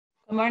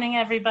Good morning,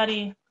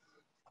 everybody,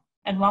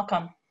 and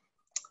welcome.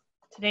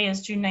 Today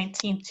is June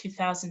 19th,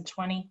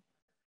 2020.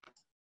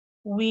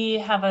 We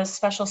have a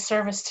special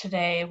service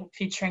today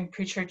featuring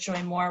Preacher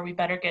Joy Moore. We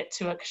better get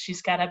to it because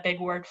she's got a big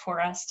word for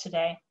us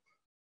today.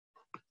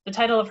 The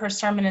title of her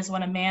sermon is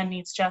When a Man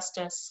Needs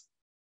Justice,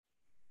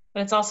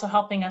 but it's also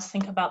helping us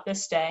think about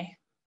this day,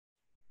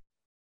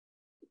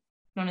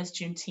 known as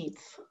Juneteenth.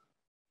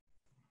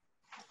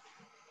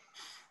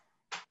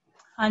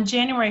 On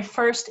January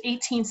 1st,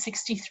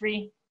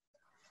 1863,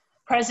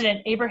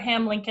 President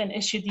Abraham Lincoln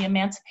issued the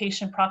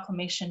Emancipation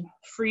Proclamation,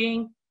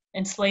 freeing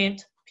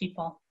enslaved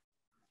people.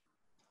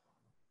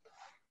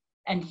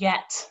 And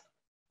yet,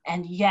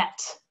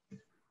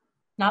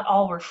 not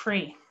all were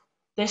free.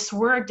 This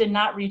word did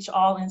not reach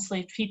all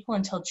enslaved people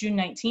until June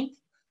 19th,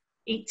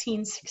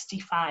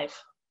 1865.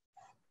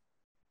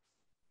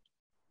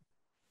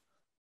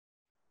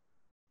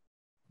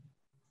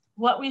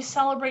 What we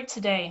celebrate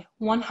today,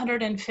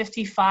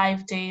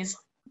 155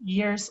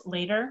 years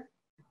later,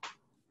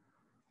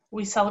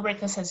 we celebrate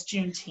this as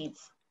Juneteenth.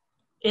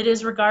 It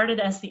is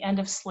regarded as the end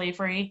of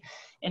slavery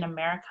in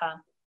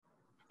America,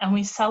 and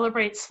we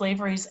celebrate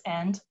slavery's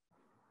end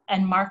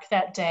and mark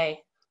that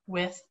day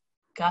with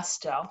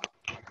gusto.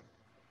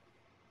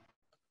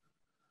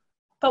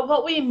 But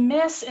what we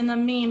miss in the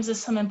memes is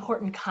some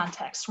important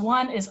context.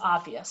 One is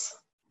obvious.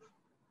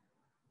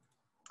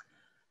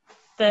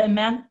 That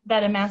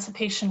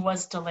emancipation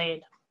was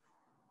delayed.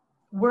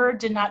 Word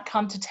did not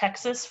come to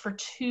Texas for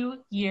 2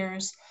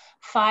 years,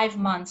 5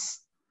 months,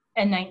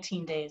 and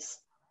 19 days.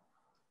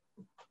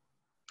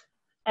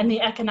 And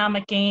the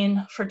economic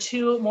gain for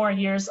 2 more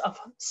years of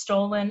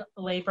stolen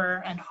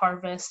labor and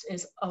harvest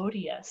is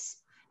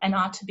odious and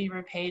ought to be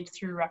repaid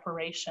through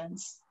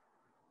reparations.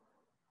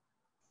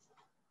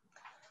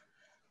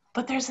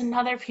 But there's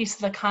another piece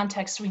of the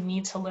context we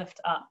need to lift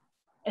up.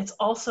 It's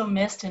also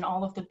missed in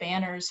all of the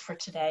banners for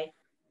today.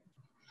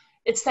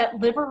 It's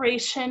that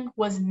liberation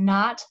was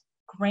not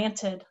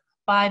granted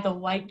by the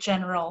white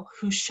general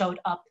who showed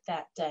up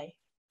that day.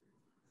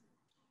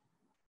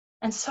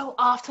 And so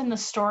often the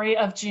story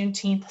of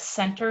Juneteenth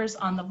centers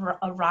on the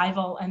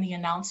arrival and the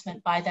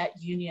announcement by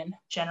that Union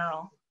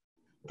general.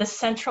 The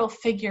central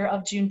figure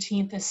of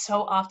Juneteenth is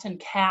so often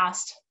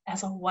cast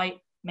as a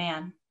white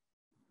man.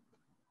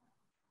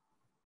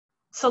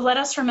 So let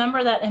us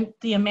remember that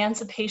the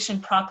Emancipation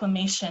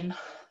Proclamation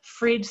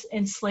freed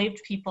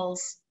enslaved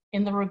peoples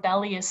in the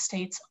rebellious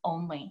states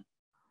only,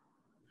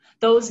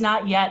 those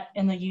not yet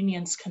in the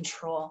Union's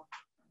control.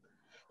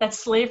 That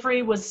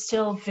slavery was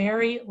still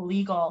very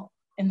legal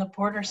in the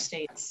border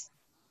states.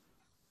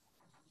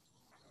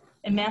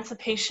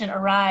 Emancipation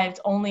arrived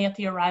only at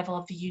the arrival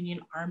of the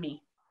Union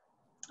Army.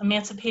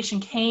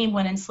 Emancipation came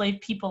when enslaved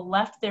people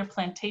left their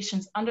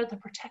plantations under the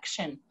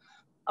protection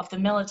of the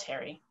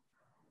military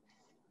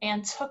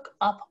and took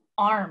up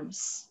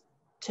arms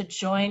to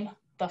join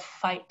the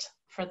fight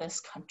for this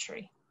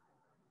country.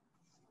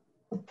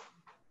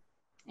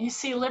 You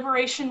see,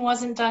 liberation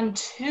wasn't done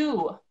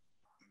to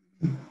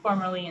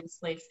formerly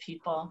enslaved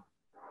people.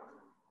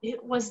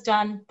 It was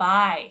done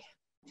by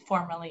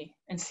formerly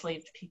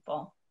enslaved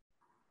people.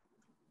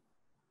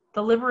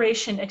 The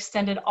liberation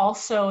extended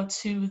also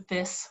to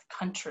this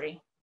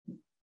country.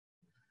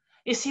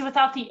 You see,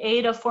 without the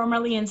aid of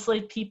formerly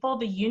enslaved people,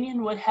 the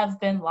Union would have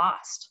been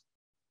lost.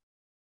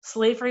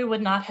 Slavery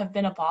would not have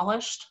been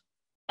abolished,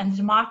 and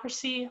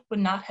democracy would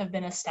not have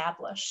been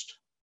established.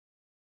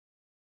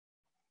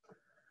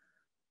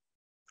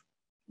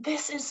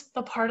 This is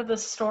the part of the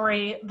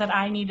story that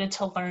I needed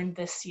to learn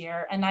this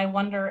year, and I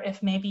wonder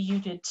if maybe you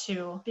did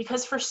too,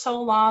 because for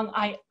so long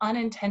I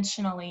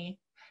unintentionally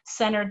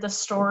centered the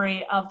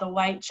story of the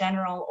white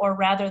general, or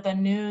rather the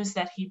news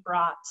that he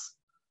brought,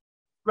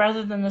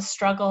 rather than the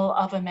struggle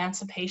of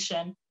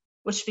emancipation,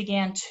 which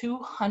began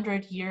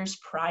 200 years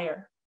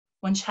prior,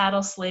 when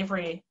chattel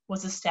slavery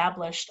was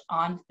established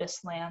on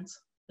this land,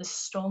 this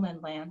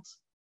stolen land.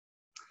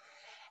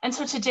 And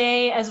so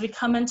today, as we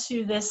come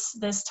into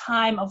this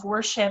time of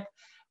worship,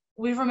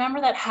 we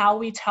remember that how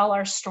we tell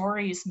our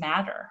stories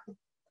matter.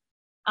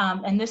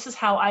 And this is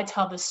how I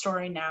tell this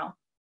story now.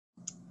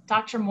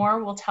 Dr.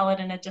 Moore will tell it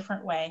in a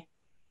different way.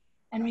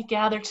 And we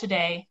gather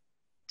today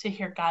to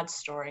hear God's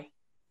story.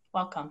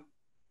 Welcome.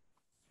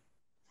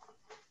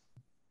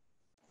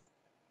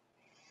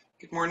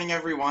 Good morning,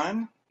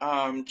 everyone.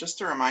 Just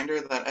a reminder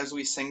that as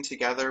we sing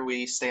together,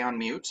 we stay on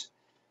mute.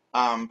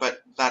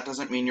 But that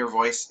doesn't mean your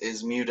voice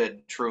is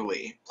muted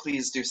truly.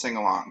 Please do sing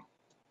along.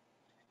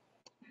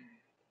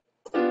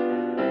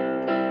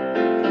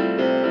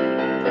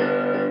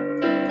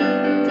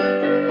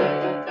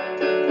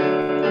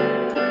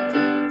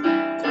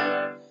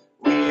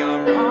 We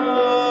are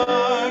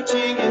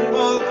marching in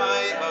the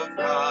light of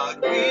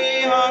God.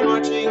 We are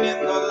marching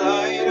in the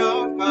light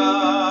of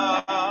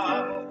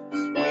God.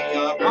 We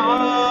are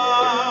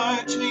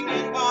marching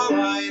in the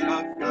light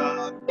of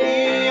God.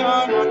 We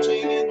are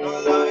marching in the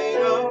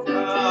light of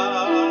God.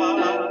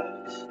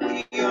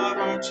 We are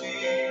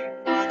marching,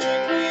 marching,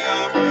 we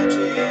are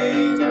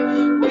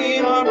marching. We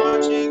are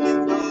marching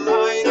in the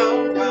light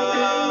of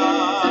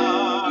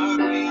God.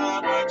 We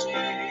are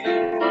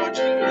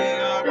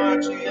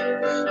marching.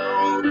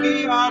 Oh,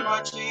 we are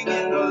marching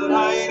in the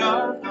light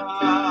of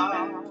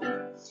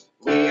God.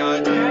 We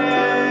are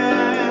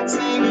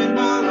dancing in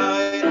the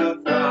light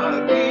of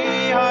God.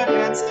 We are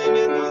dancing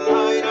in the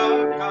light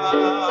of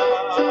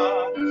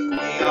God.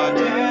 We are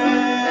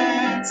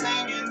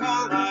dancing in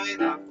the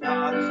light of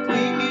God.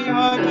 We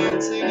are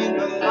dancing in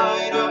the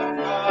light of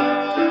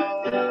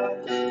God.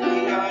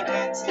 We are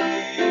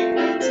dancing,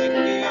 dancing,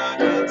 we are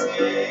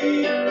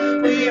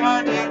dancing. We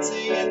are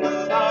dancing in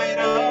the light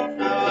of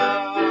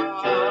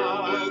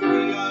God.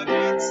 We are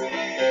dancing.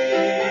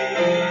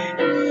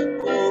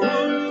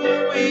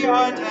 Oh, we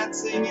are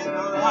dancing in the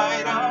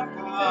light of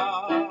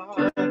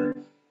God.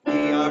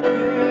 We are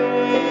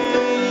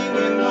praying in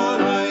the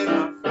light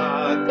of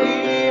God.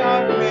 We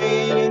are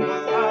praying in the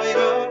light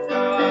of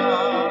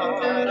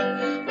God.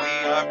 We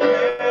are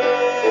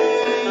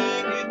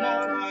praying in the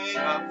light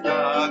of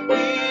God.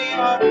 We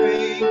are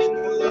praying in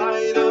the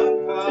light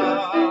of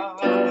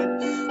God.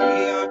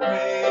 We are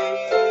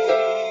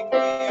praying, we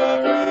are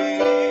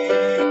praying.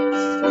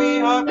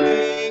 We are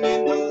praying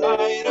in the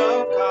light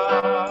of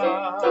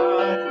God.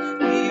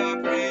 We are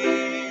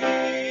praying.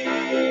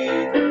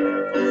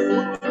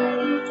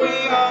 We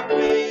are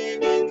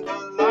praying in the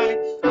light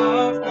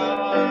of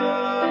God.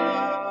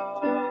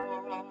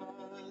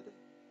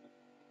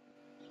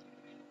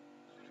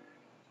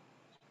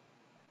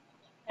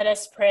 Let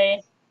us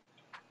pray.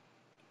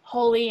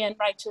 Holy and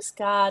righteous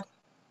God,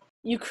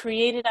 you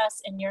created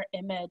us in your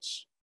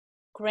image.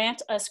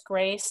 Grant us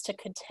grace to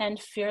contend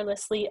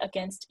fearlessly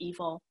against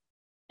evil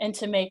and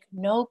to make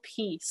no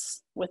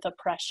peace with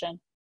oppression.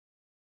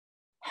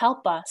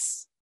 Help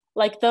us,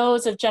 like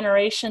those of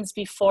generations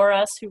before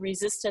us who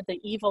resisted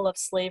the evil of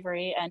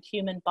slavery and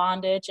human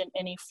bondage in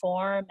any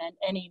form and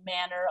any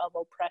manner of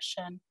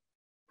oppression.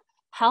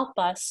 Help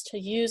us to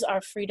use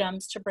our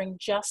freedoms to bring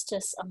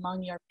justice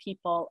among your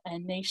people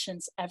and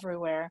nations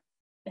everywhere,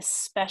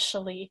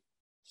 especially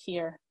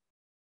here.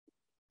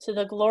 To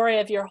the glory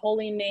of your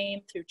holy name,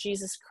 through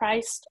Jesus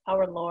Christ,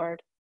 our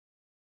Lord.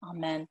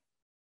 Amen.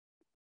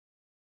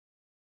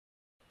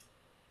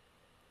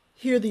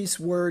 Hear these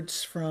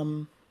words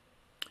from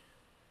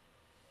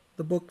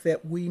the book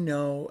that we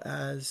know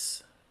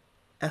as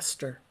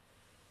Esther,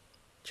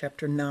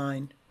 chapter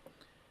 9.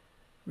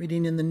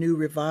 Reading in the New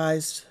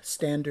Revised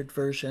Standard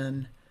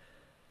Version,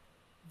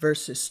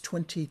 verses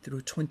 20 through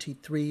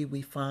 23,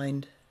 we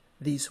find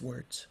these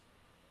words.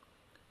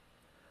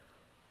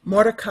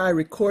 Mordecai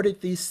recorded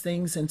these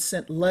things and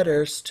sent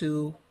letters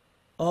to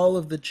all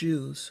of the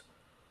Jews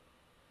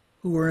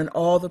who were in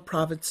all the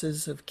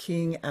provinces of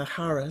King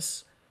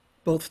Ahasuerus,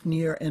 both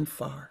near and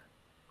far,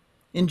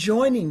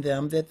 enjoining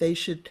them that they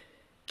should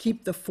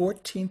keep the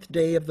 14th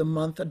day of the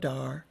month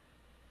Adar,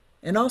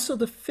 and also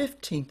the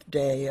 15th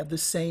day of the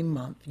same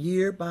month,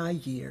 year by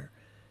year,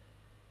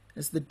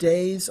 as the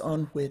days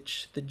on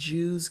which the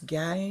Jews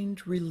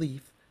gained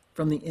relief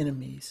from the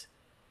enemies,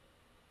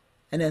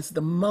 and as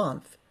the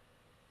month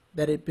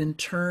that had been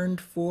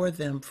turned for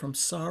them from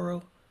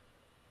sorrow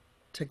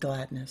to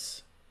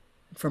gladness,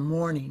 from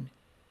mourning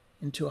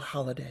into a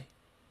holiday,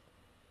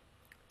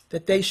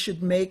 that they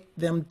should make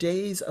them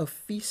days of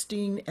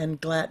feasting and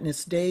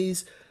gladness,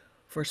 days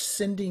for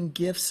sending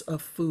gifts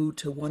of food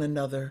to one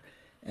another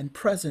and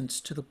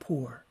presents to the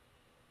poor.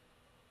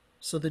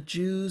 So the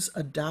Jews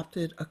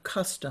adopted a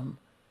custom,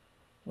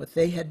 what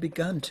they had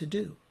begun to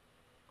do,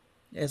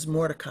 as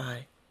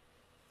Mordecai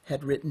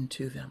had written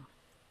to them.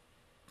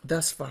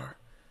 Thus far,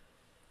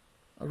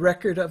 a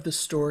record of the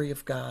story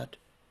of God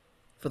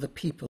for the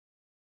people.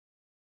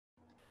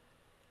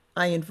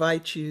 I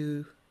invite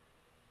you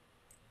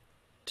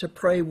to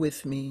pray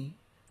with me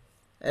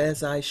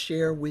as I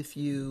share with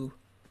you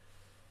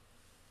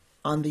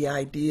on the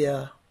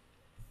idea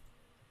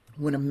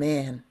when a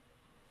man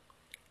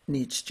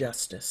needs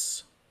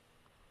justice.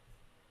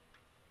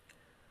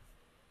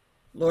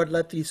 Lord,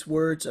 let these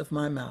words of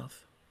my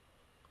mouth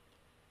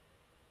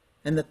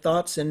and the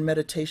thoughts and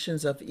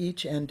meditations of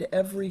each and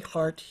every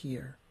heart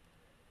here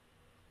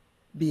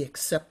be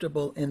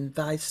acceptable in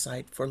thy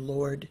sight, for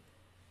Lord,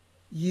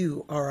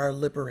 you are our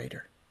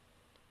liberator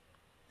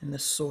and the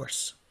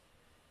source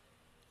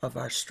of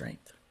our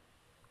strength.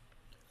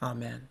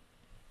 Amen.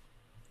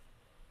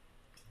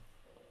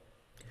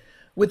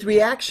 With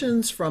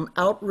reactions from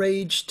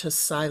outrage to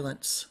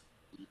silence,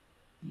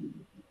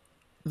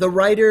 the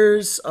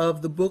writers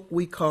of the book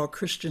we call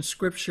Christian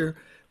Scripture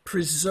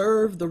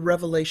preserve the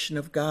revelation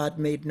of God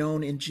made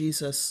known in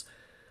Jesus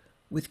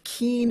with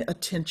keen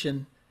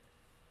attention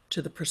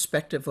to the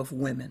perspective of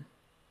women.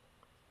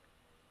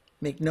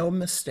 Make no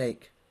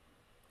mistake,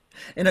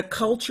 in a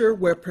culture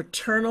where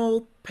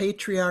paternal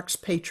patriarchs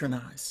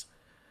patronize,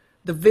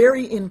 the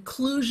very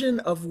inclusion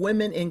of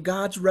women in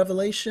God's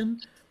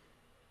revelation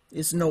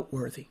is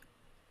noteworthy.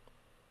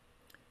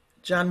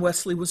 John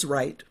Wesley was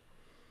right.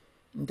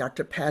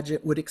 Dr.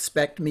 Paget would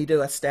expect me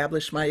to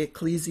establish my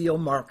ecclesial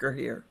marker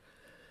here.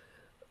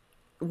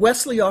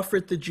 Wesley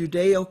offered the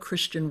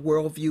Judeo-Christian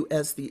worldview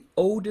as the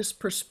oldest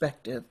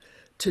perspective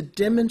to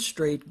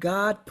demonstrate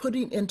God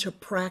putting into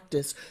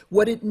practice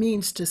what it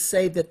means to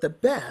say that the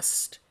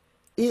best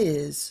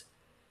is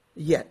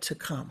yet to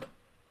come.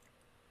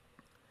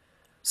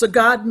 So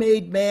God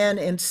made man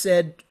and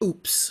said,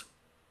 oops.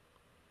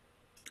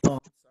 Oh,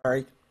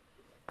 sorry.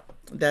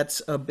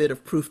 That's a bit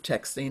of proof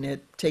texting.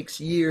 It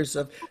takes years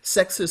of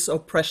sexist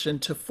oppression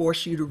to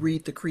force you to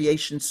read the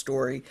creation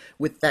story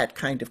with that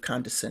kind of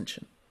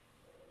condescension.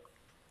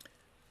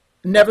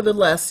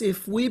 Nevertheless,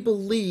 if we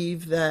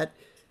believe that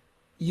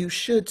you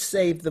should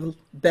save the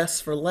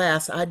best for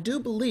last, I do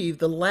believe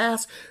the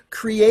last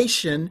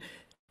creation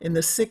in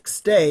the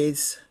 6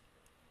 days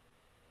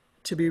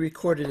to be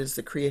recorded as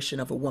the creation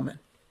of a woman.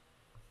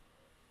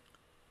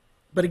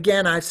 But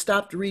again, I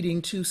stopped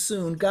reading too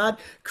soon. God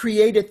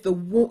created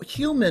the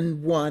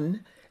human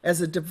one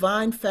as a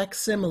divine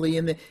facsimile.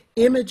 In the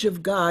image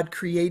of God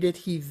created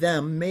he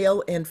them,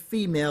 male and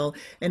female.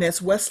 And as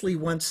Wesley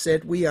once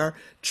said, we are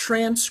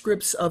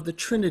transcripts of the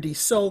Trinity.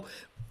 So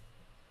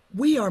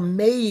we are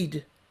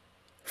made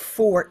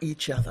for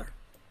each other.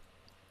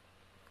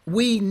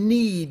 We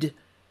need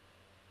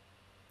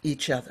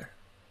each other.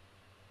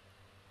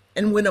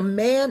 And when a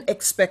man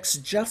expects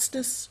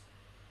justice,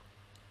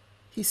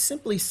 he's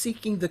simply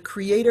seeking the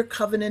creator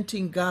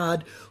covenanting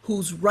God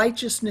whose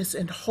righteousness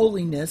and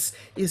holiness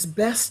is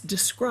best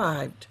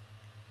described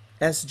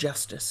as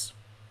justice.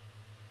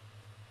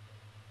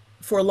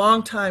 For a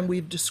long time,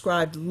 we've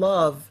described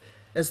love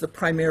as the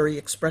primary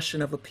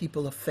expression of a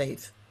people of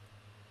faith.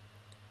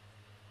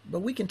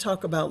 But we can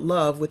talk about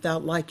love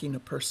without liking a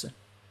person.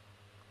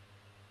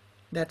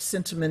 That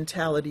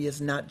sentimentality is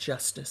not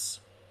justice.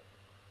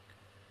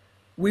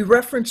 We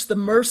reference the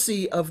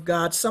mercy of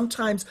God,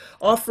 sometimes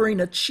offering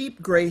a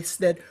cheap grace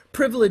that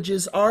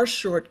privileges our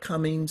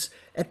shortcomings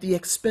at the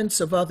expense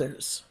of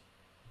others.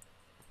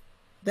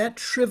 That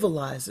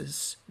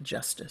trivializes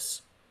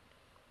justice.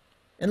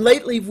 And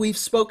lately we've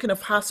spoken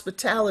of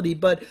hospitality,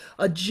 but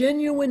a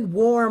genuine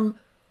warm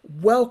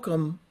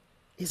welcome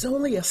is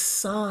only a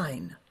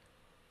sign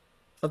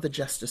of the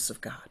justice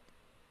of God.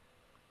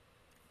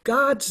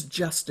 God's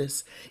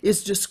justice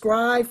is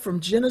described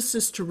from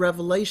Genesis to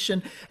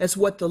Revelation as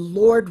what the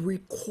Lord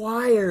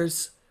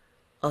requires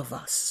of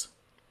us.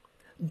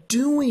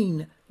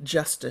 Doing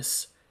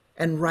justice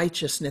and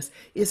righteousness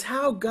is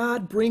how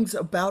God brings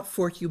about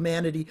for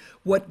humanity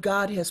what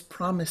God has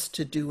promised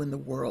to do in the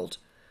world.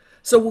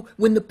 So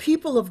when the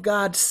people of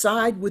God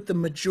side with the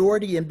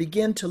majority and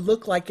begin to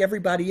look like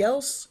everybody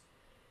else,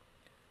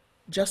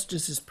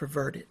 justice is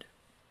perverted.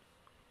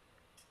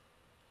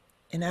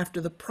 And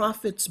after the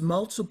prophet's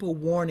multiple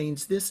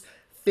warnings, this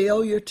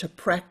failure to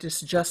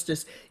practice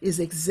justice is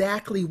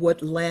exactly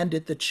what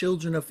landed the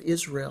children of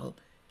Israel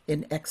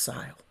in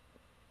exile.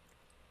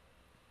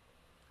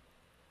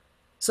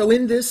 So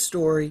in this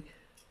story,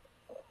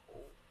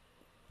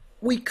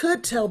 we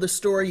could tell the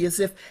story as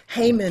if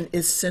Haman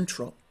is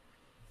central.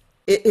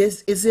 It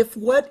is as if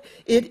what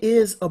it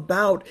is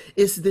about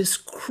is this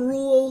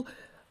cruel,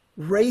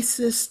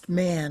 racist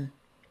man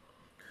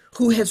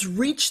who has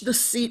reached the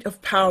seat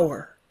of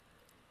power.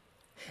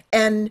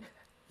 And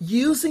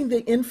using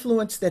the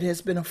influence that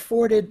has been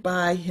afforded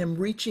by him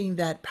reaching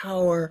that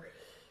power,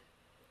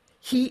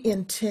 he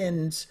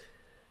intends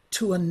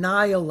to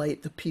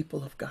annihilate the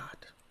people of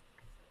God.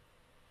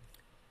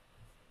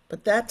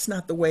 But that's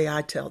not the way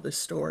I tell this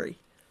story.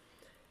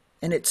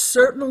 And it's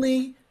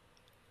certainly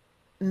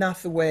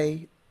not the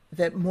way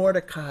that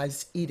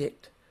Mordecai's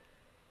edict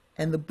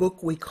and the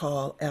book we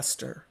call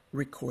Esther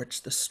records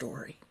the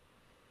story.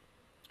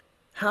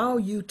 How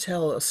you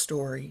tell a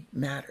story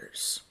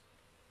matters.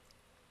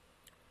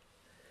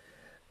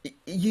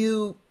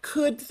 You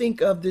could think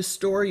of this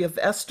story of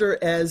Esther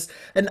as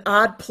an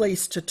odd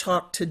place to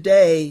talk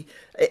today.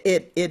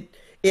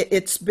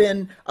 It's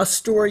been a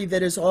story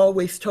that is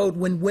always told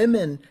when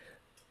women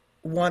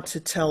want to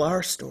tell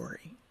our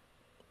story.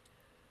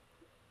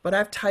 But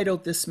I've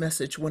titled this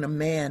message, When a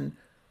Man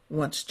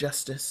Wants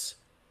Justice,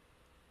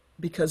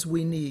 because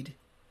we need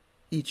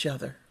each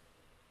other.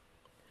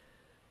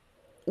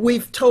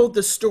 We've told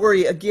the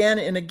story again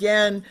and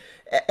again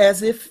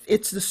as if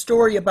it's the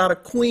story about a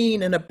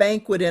queen and a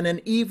banquet and an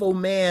evil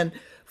man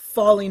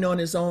falling on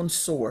his own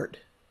sword.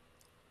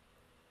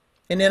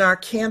 And in our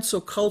cancel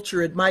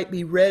culture, it might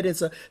be read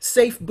as a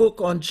safe book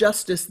on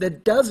justice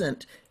that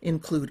doesn't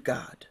include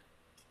God.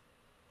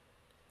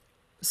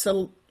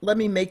 So let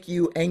me make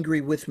you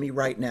angry with me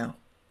right now.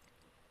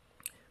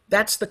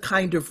 That's the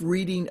kind of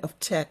reading of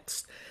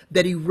text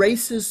that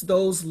erases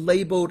those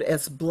labeled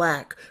as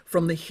black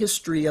from the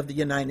history of the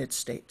United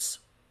States.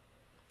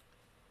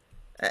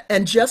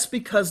 And just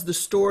because the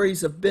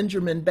stories of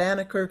Benjamin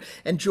Banneker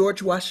and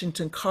George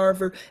Washington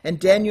Carver and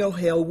Daniel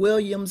Hale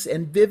Williams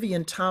and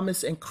Vivian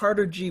Thomas and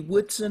Carter G.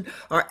 Woodson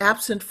are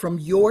absent from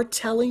your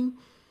telling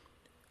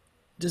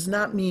does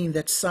not mean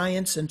that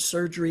science and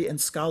surgery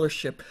and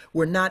scholarship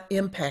were not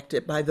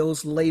impacted by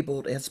those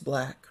labeled as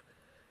black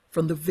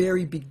from the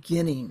very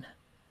beginning.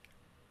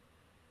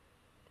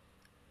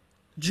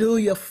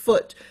 Julia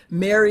Foote,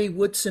 Mary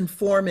Woodson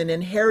Foreman,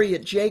 and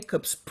Harriet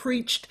Jacobs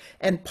preached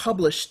and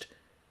published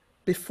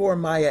before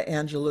Maya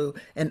Angelou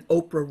and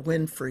Oprah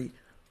Winfrey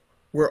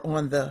were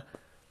on the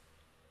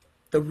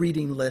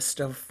reading list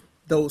of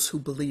those who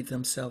believe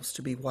themselves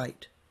to be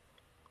white.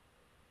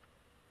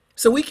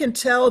 So we can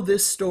tell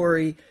this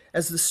story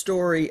as the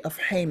story of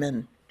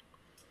Haman,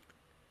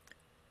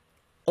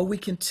 or we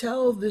can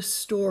tell this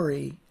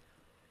story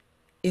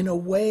in a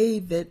way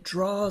that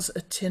draws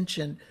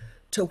attention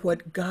to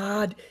what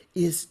God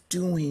is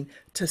doing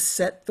to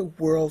set the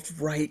world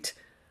right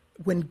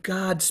when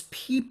God's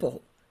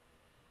people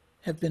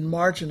have been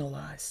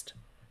marginalized,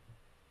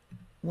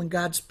 when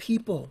God's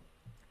people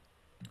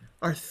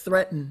are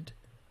threatened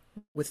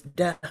with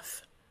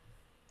death,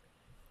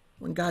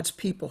 when God's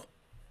people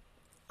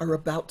are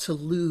about to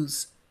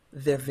lose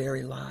their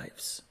very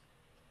lives.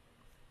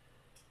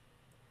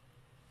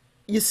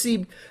 You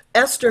see,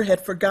 Esther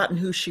had forgotten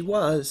who she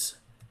was,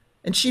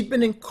 and she'd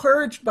been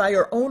encouraged by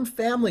her own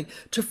family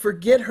to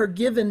forget her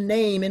given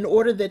name in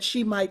order that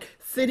she might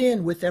fit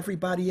in with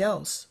everybody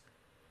else.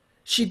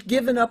 She'd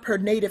given up her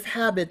native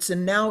habits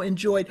and now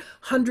enjoyed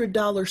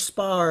 $100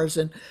 spas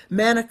and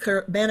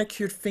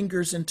manicured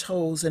fingers and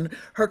toes, and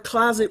her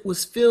closet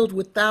was filled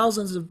with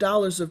thousands of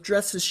dollars of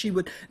dresses she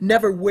would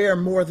never wear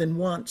more than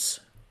once.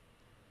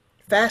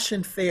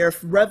 Fashion Fair,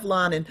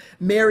 Revlon, and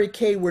Mary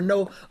Kay were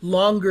no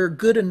longer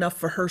good enough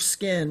for her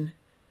skin.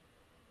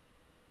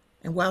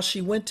 And while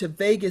she went to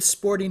Vegas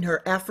sporting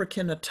her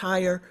African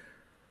attire,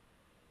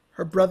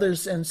 her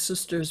brothers and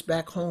sisters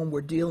back home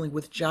were dealing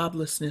with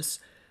joblessness,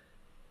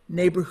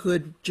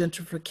 neighborhood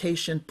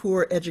gentrification,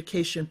 poor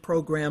education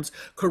programs,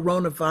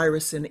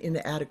 coronavirus, and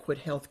inadequate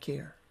health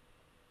care.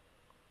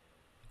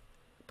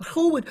 But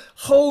who would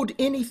hold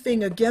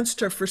anything against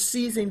her for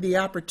seizing the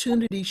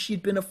opportunity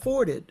she'd been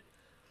afforded?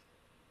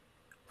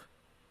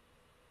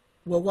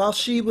 Well, while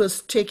she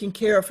was taking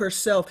care of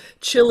herself,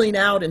 chilling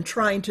out and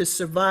trying to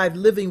survive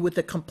living with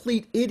a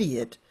complete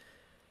idiot,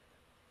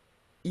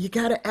 you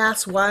got to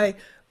ask why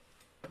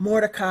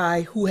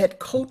Mordecai, who had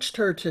coached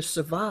her to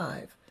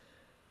survive,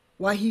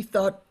 why he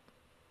thought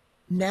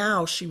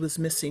now she was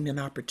missing an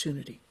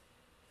opportunity.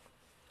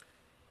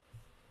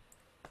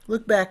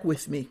 Look back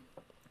with me.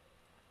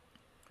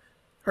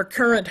 Her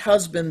current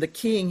husband, the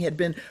king, had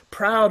been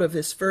proud of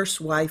his first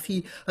wife.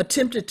 He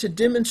attempted to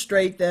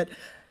demonstrate that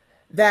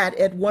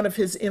at one of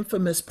his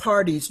infamous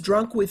parties.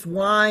 Drunk with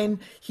wine,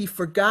 he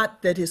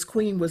forgot that his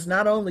queen was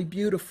not only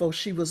beautiful,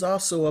 she was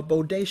also a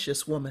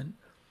bodacious woman.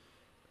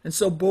 And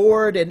so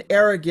bored and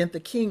arrogant, the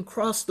king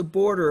crossed the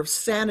border of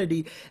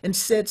sanity and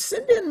said,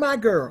 "Send in my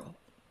girl,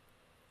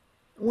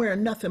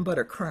 wearing nothing but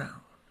a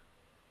crown."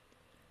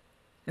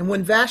 And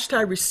when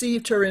Vashti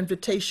received her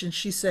invitation,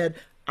 she said,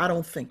 "I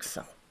don't think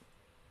so."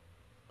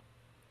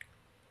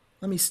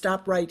 Let me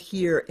stop right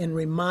here and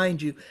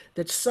remind you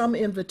that some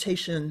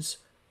invitations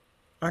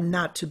are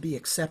not to be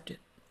accepted.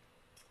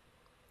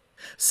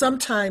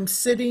 Sometimes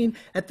sitting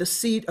at the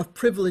seat of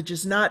privilege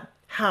is not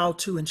how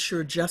to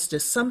ensure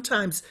justice.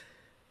 Sometimes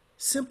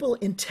simple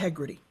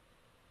integrity,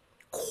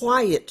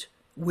 quiet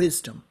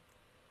wisdom,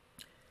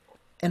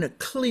 and a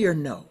clear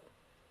no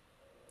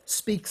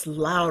speaks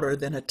louder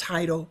than a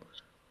title,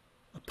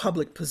 a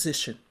public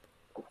position,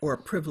 or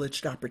a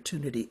privileged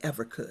opportunity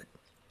ever could.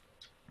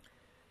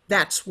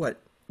 That's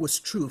what was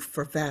true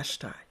for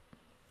Vashti.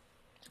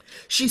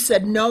 She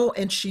said no,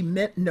 and she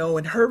meant no,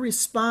 and her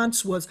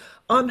response was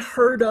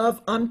unheard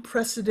of,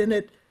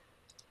 unprecedented,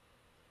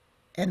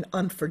 and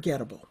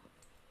unforgettable.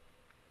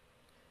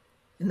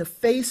 In the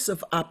face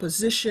of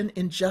opposition,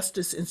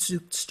 injustice, and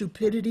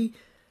stupidity,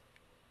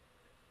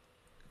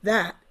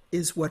 that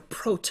is what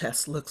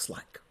protest looks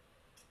like.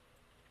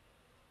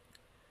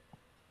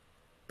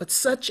 But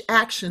such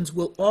actions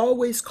will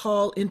always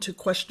call into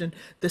question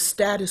the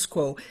status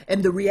quo,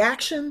 and the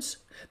reactions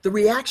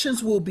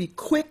will be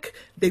quick,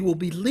 they will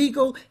be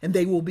legal, and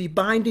they will be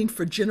binding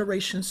for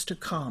generations to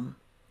come.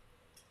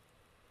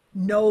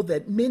 Know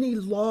that many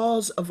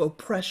laws of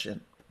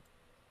oppression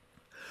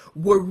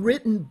were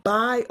written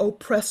by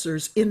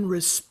oppressors in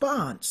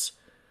response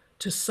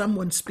to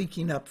someone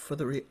speaking up for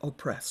the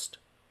oppressed.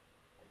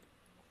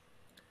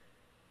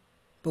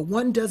 But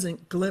one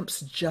doesn't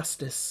glimpse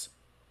justice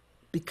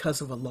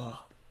because of a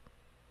law.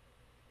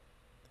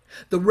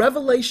 The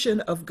revelation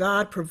of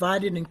God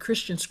provided in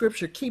Christian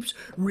scripture keeps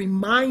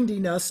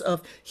reminding us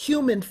of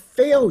human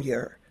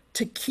failure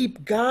to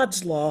keep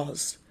God's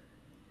laws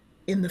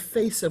in the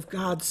face of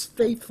God's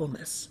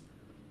faithfulness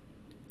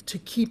to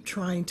keep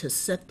trying to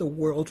set the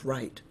world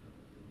right.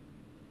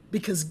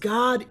 Because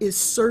God is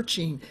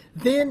searching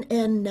then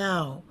and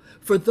now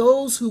for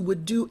those who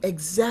would do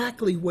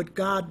exactly what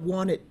God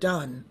wanted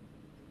done.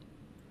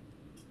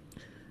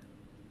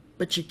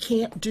 But you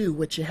can't do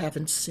what you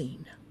haven't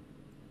seen.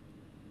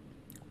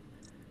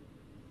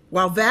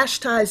 While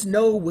Vashti's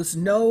no was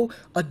no,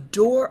 a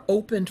door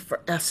opened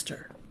for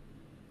Esther.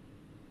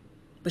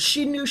 But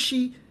she knew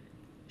she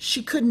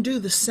couldn't do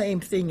the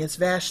same thing as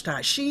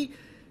Vashti.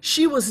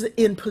 She was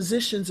in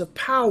positions of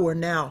power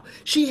now.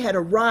 She had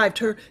arrived.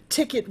 Her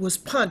ticket was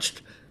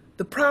punched.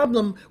 The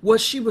problem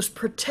was she was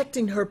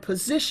protecting her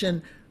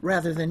position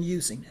rather than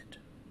using it.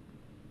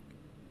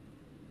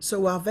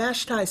 So while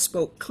Vashti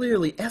spoke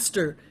clearly,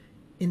 Esther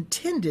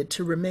intended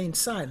to remain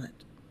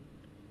silent.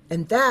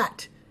 And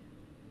that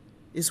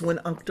is when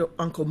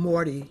Uncle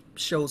Morty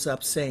shows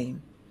up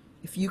saying,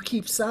 if you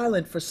keep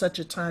silent for such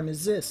a time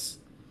as this,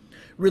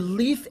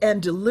 relief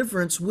and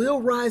deliverance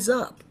will rise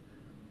up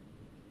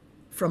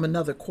from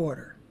another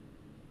quarter.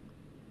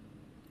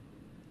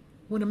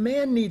 When a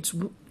man needs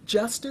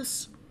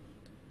justice,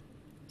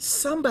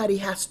 somebody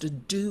has to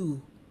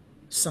do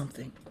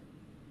something.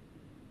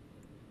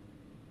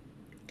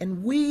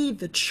 And we,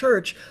 the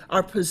church,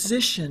 are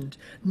positioned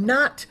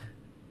not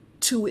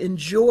to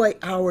enjoy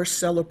our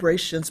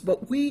celebrations,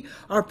 but we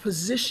are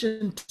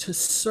positioned to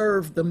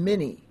serve the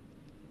many.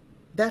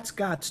 That's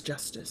God's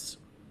justice.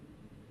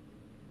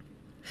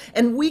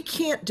 And we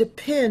can't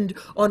depend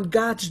on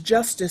God's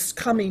justice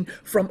coming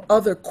from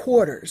other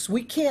quarters.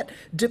 We can't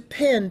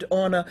depend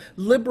on a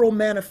liberal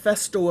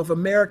manifesto of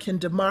American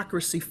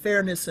democracy,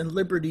 fairness, and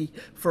liberty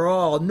for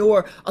all,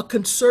 nor a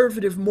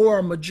conservative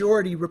moral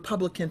majority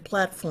Republican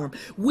platform.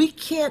 We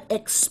can't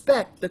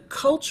expect the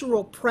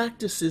cultural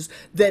practices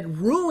that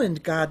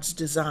ruined God's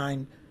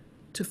design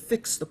to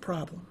fix the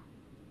problem.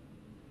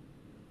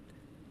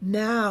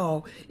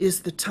 Now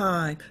is the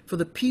time for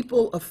the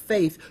people of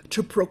faith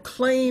to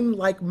proclaim,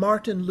 like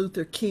Martin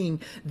Luther King,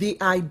 the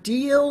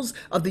ideals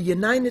of the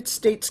United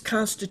States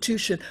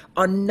Constitution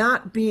are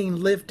not being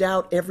lived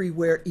out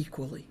everywhere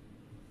equally.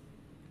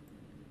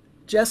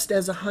 Just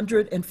as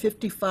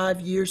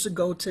 155 years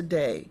ago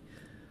today,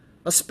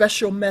 a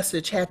special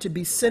message had to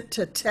be sent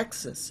to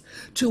Texas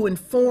to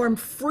inform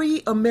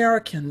free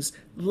Americans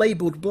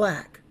labeled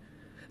black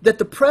that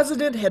the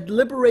president had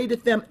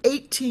liberated them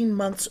 18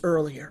 months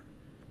earlier.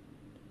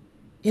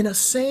 In the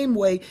same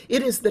way,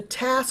 it is the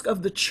task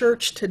of the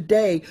church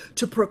today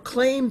to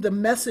proclaim the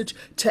message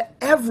to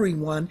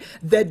everyone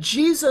that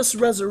Jesus'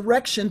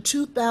 resurrection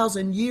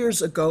 2,000 years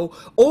ago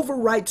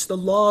overwrites the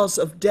laws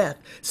of death,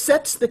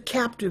 sets the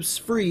captives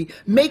free,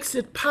 makes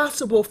it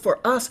possible for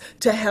us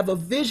to have a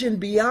vision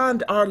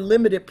beyond our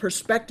limited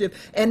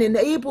perspective, and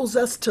enables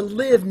us to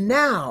live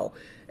now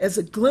as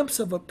a glimpse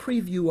of a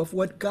preview of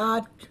what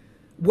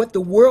the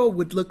world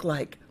would look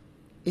like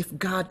if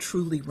God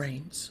truly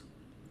reigns.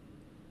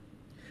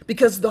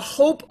 Because the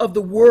hope of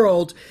the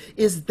world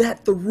is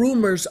that the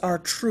rumors are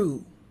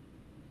true,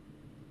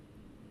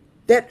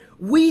 that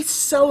we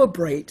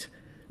celebrate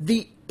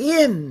the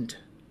end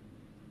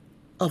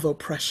of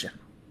oppression.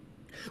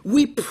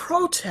 We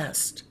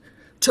protest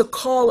to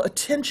call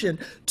attention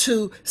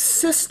to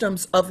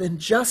systems of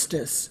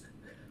injustice.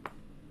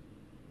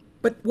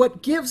 But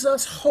what gives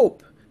us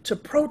hope to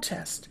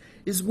protest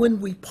is when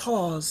we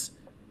pause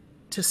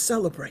to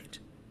celebrate.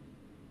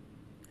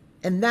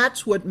 And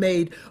that's what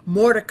made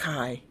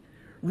Mordecai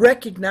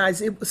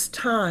recognize it was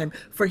time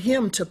for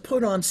him to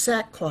put on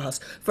sackcloth,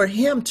 for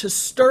him to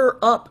stir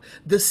up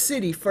the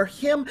city, for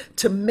him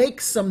to make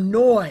some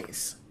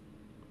noise.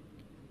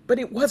 But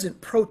it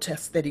wasn't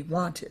protest that he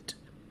wanted.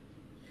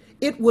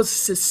 It was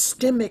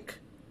systemic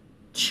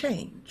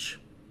change.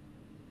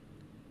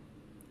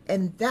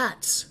 And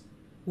that's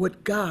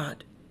what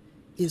God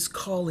is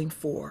calling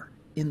for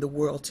in the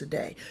world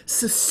today.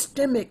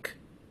 Systemic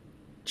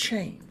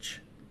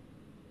change.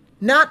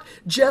 Not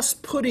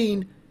just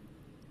putting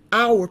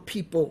our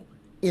people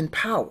in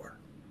power,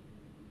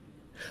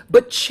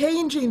 but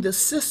changing the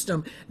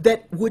system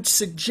that would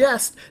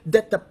suggest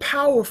that the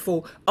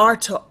powerful are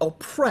to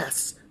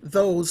oppress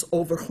those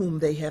over whom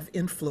they have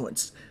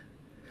influence.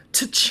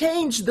 To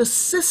change the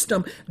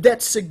system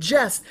that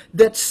suggests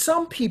that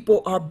some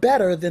people are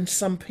better than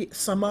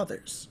some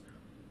others.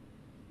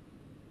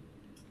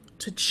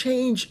 To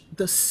change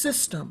the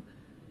system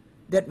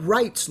that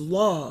writes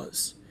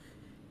laws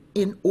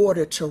in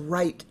order to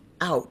write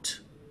out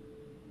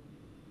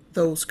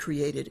those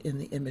created in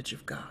the image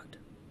of God.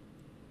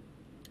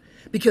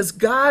 Because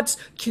God's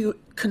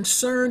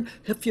concern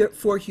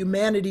for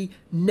humanity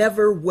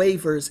never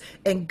wavers,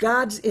 and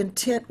God's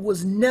intent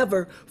was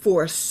never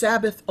for a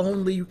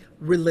Sabbath-only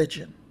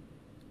religion.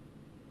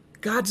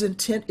 God's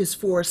intent is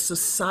for a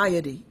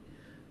society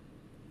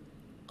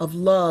of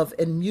love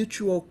and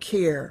mutual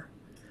care,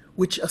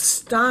 which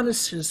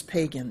astonishes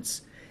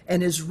pagans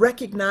and is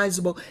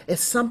recognizable as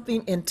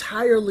something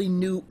entirely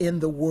new in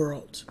the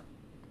world.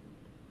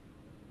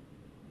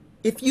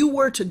 If you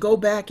were to go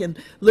back and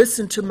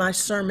listen to my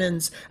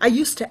sermons, I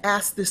used to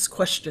ask this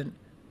question: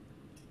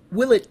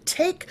 will it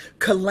take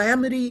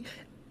calamity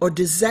or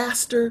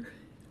disaster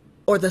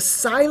or the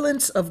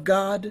silence of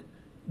God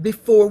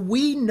before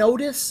we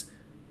notice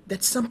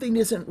that something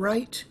isn't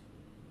right?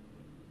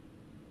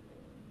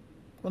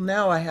 Well,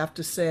 now I have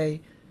to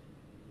say,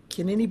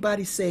 can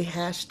anybody say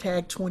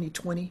hashtag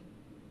 2020?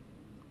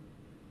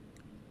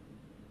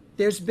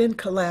 There's been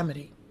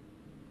calamity,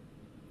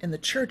 and the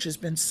church has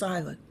been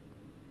silent.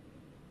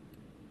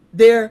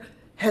 There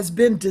has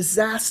been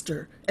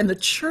disaster, and the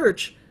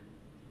church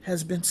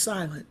has been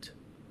silent.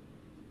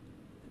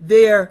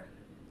 There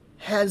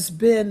has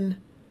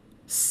been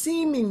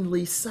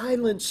seemingly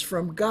silence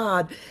from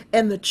God,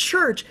 and the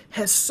church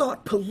has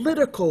sought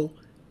political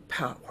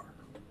power.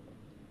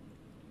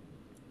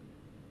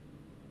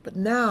 But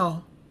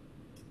now,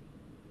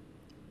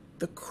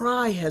 the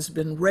cry has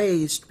been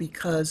raised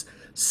because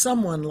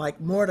someone like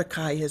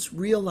Mordecai has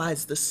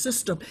realized the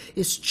system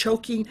is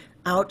choking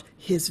out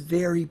his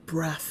very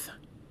breath.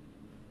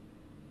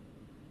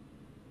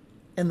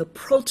 And the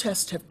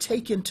protests have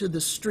taken to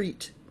the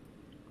street.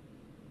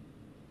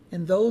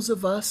 And those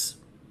of us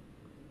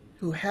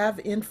who have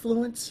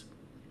influence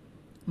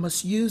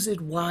must use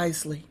it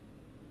wisely.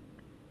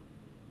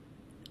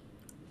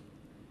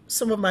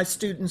 Some of my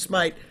students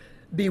might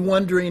be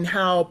wondering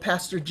how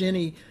Pastor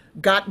Jenny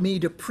got me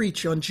to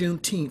preach on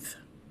Juneteenth.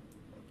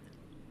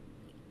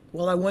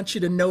 Well, I want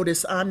you to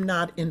notice I'm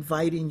not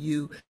inviting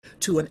you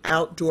to an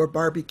outdoor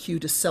barbecue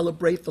to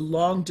celebrate the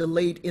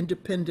long-delayed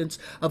independence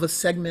of a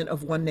segment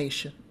of one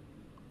nation.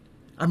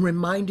 I'm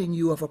reminding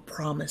you of a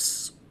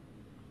promise.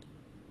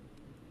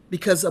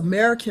 Because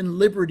American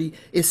liberty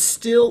is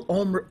still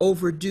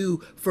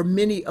overdue for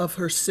many of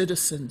her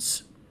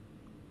citizens.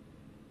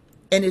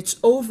 And it's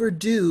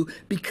overdue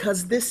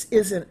because this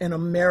isn't an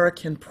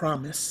American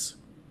promise.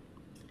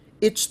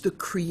 It's the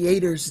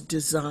Creator's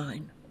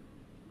design.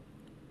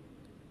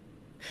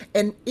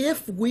 And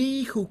if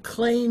we who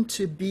claim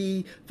to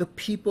be the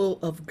people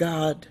of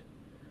God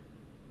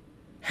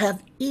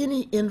have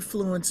any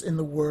influence in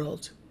the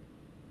world,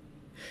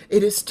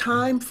 it is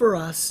time for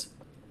us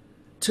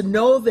to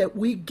know that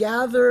we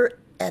gather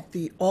at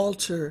the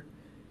altar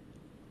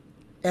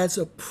as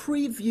a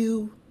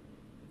preview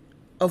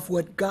of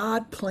what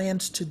God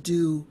plans to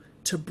do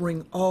to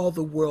bring all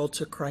the world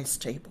to Christ's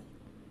table.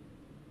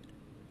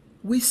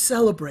 We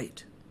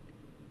celebrate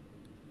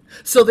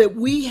so that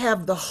we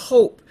have the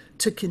hope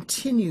to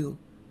continue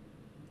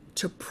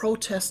to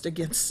protest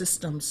against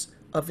systems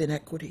of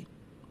inequity.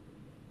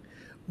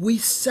 We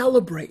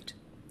celebrate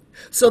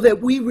so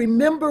that we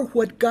remember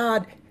what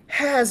God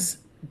has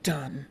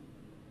done.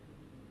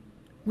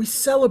 We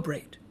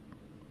celebrate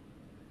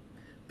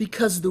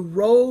because the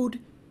road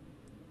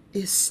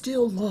is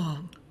still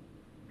long.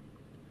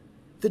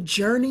 The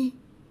journey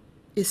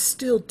is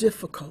still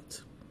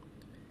difficult.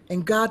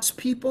 And God's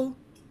people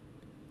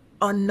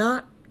are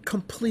not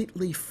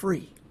completely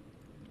free.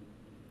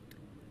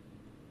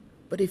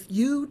 But if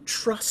you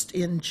trust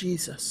in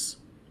Jesus,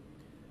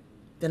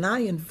 then I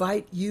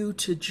invite you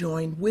to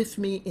join with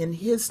me in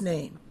his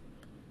name,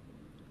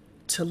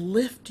 to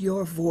lift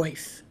your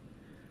voice,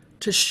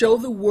 to show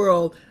the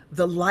world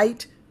the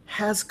light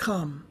has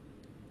come.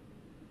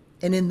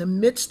 And in the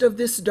midst of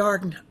this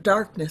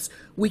darkness,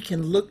 we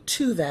can look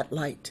to that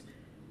light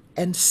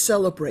and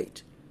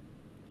celebrate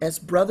as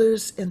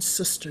brothers and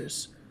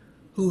sisters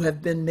who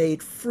have been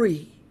made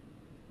free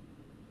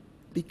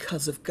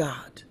because of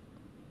God.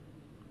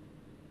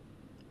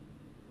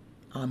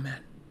 Amen.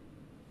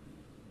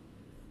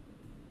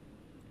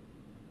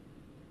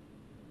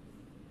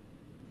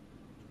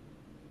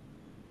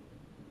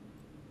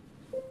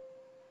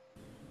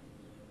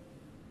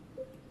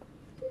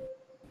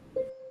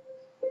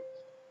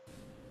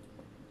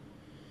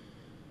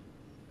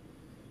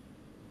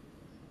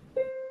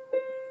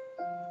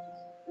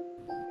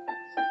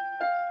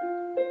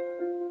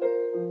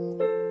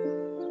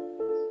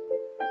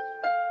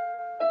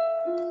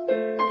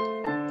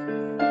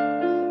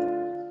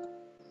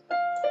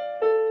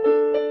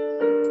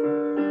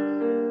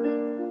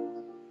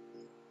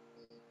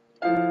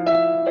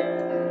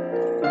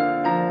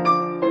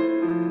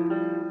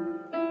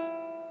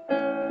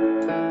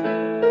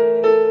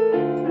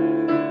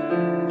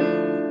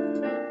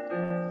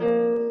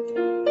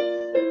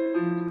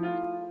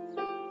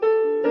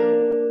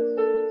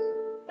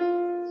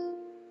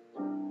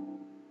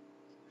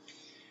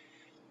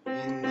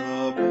 In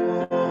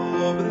the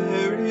bulb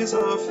there is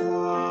a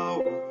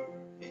flower,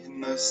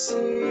 in the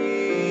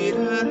seed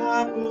an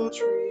apple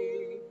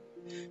tree,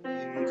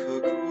 in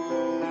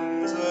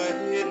cocoons a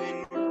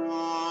hidden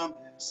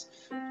promise,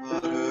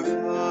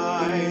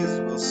 butterflies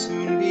will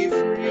soon be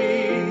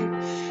free.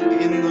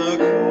 In the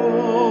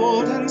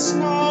cold and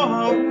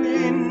snow of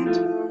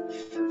winter,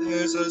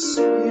 there's a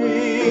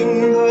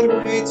spring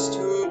that waits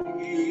to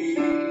be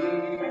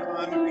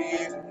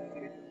unrevealed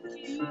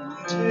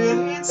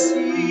until it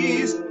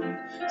sees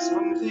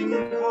something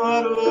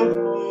God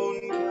alone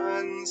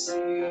can see.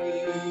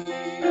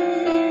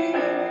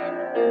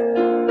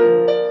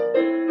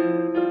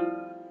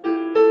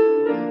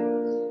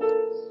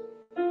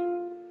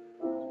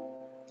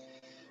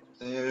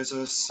 There's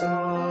a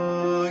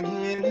song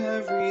in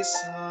every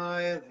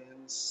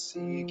silence,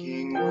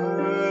 seeking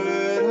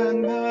word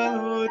and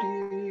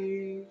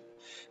melody.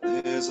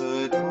 There's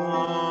a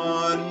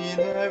dawn in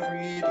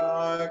every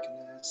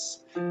darkness,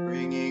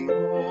 bringing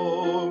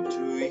hope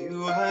to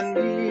you and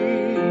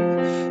me.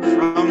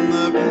 From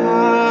the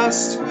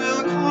past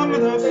will come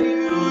the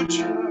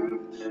future,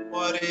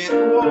 what it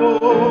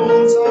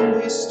holds a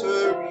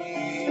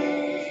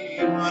mystery,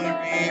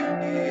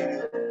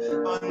 unrevealed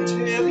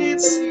until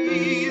it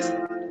sees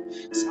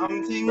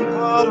something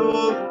God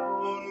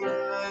alone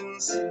can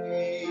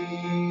see.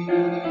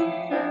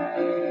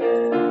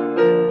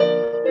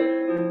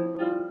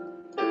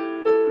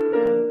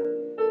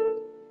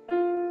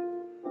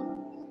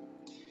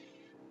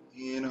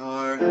 In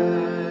our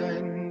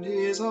hand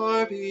is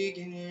our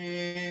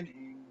beginning,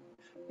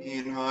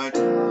 in our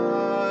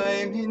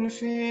time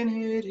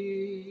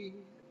believe.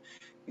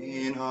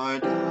 In our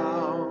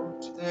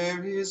doubt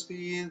there is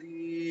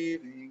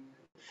believing.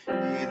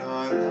 In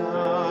our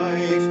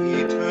life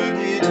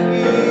eternity.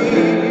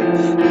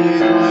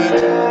 In our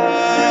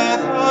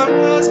death our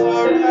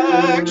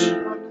resurrection.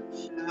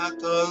 At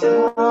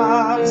the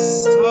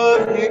last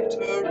a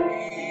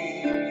victory.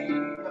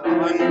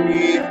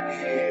 Unrevealed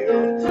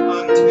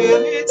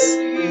until it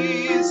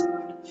sees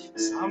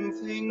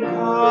something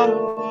God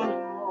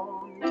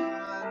alone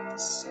can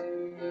see.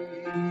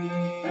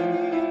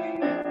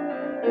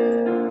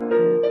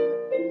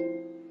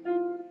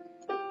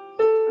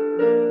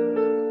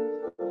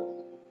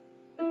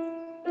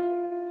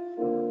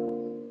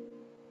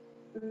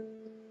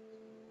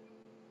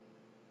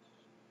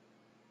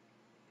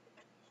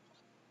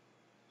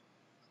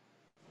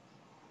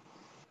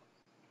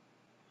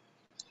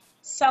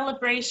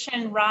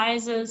 Celebration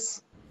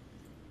rises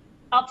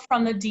up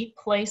from the deep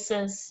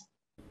places,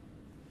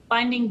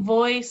 finding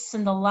voice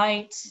in the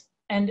light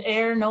and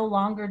air no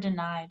longer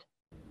denied.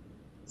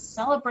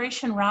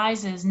 Celebration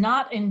rises,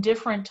 not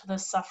indifferent to the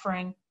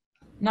suffering,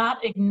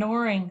 not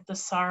ignoring the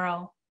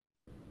sorrow.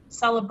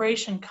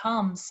 Celebration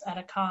comes at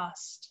a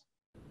cost.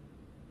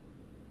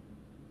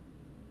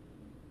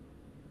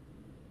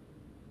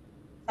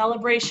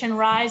 Celebration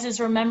rises,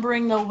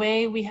 remembering the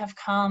way we have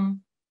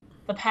come,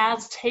 the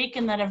paths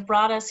taken that have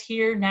brought us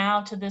here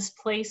now to this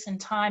place and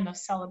time of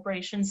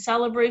celebration.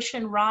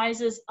 Celebration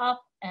rises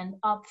up and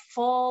up,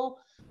 full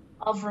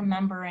of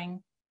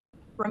remembering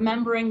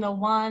the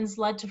ones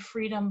led to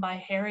freedom by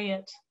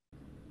Harriet,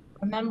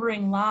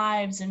 remembering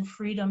lives and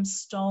freedom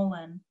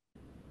stolen.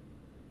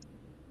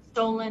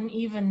 Stolen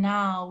even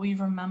now, we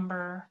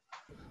remember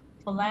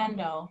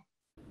Philando,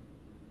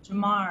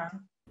 Jamar,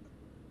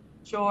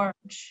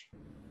 George,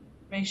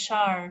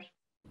 Rayshard,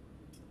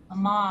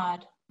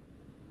 Ahmad,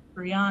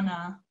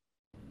 Brianna,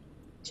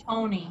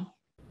 Tony,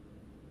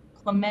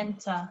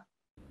 Clementa,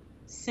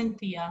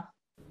 Cynthia,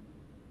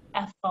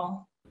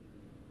 Ethel,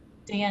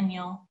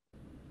 Daniel,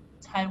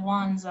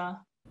 Taiwanza,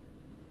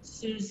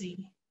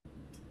 Susie,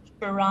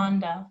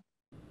 Sharonda,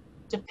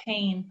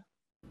 DePayne,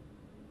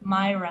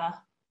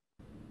 Myra,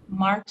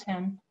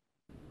 Martin,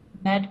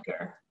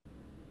 Medgar,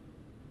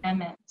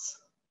 Emmett.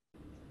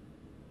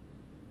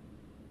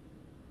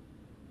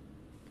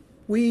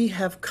 We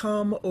have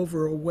come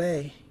over a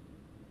way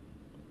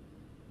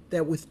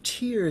that with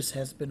tears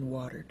has been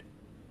watered.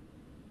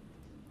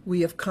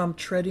 We have come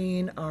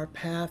treading our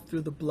path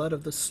through the blood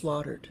of the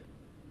slaughtered.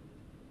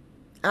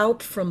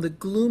 Out from the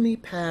gloomy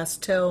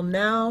past till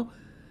now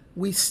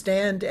we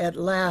stand at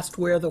last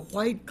where the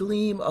white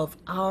gleam of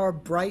our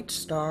bright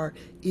star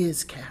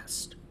is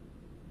cast.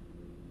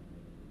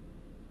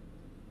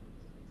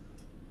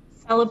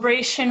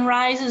 Celebration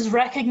rises,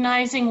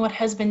 recognizing what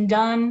has been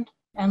done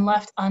and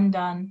left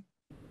undone,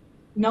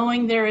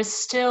 knowing there is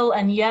still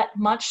and yet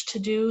much to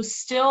do,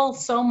 still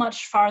so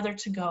much farther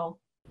to go.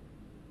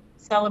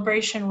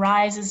 Celebration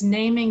rises,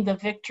 naming the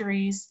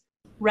victories,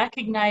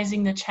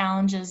 recognizing the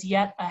challenges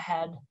yet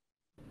ahead.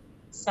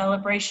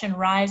 Celebration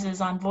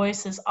rises on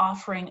voices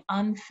offering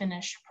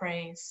unfinished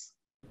praise.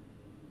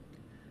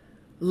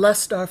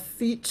 Lest our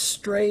feet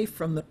stray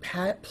from the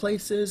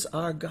places,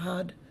 our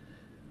God,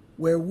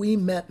 where we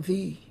met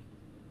thee.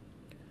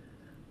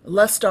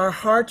 Lest our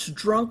hearts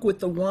drunk with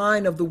the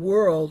wine of the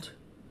world,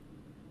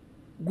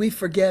 we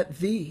forget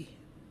thee.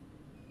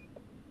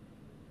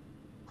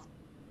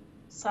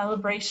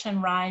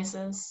 Celebration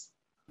rises,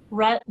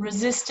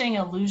 resisting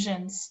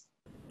illusions,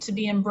 to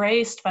be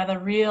embraced by the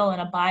real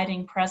and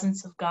abiding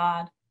presence of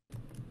God,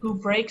 who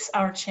breaks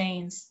our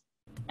chains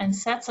and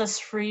sets us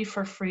free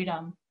for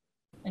freedom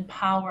and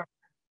power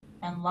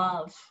and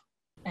love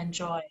and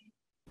joy.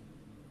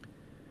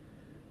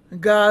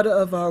 God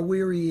of our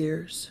weary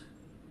years,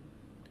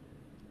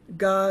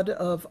 God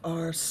of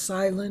our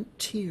silent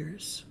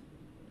tears,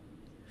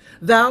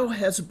 thou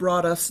hast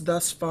brought us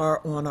thus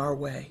far on our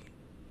way.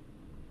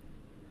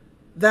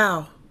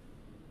 Thou,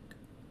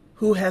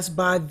 who hast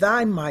by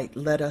thy might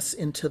led us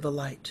into the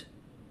light,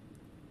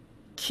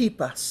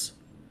 keep us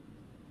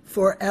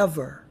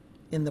forever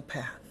in the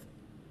path,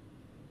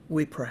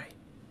 we pray.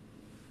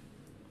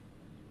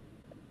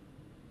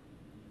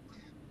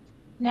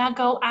 Now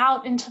go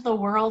out into the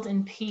world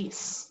in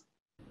peace.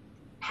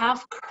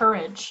 Have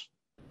courage.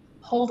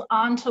 Hold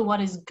on to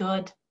what is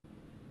good.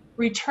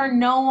 Return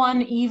no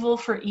one evil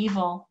for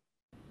evil.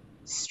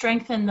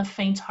 Strengthen the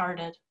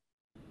faint-hearted.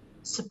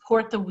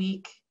 Support the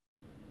weak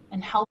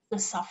and help the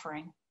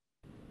suffering.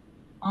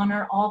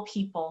 Honor all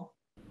people.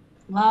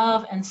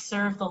 Love and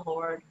serve the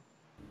Lord,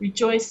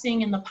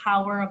 rejoicing in the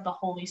power of the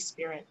Holy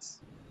Spirit.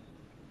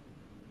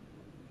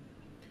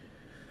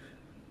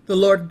 The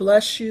Lord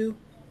bless you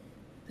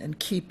and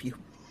keep you.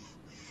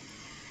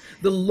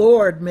 The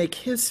Lord make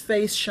his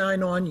face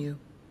shine on you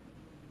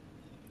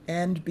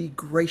and be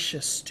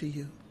gracious to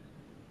you.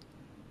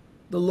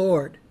 The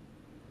Lord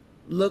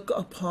look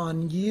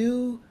upon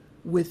you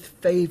with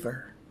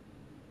favor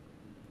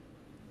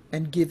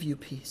and give you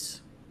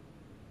peace.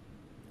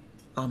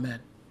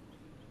 Amen.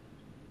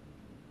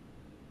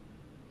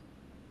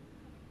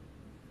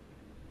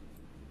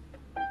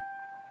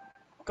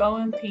 Go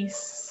in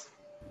peace.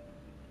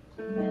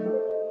 Amen.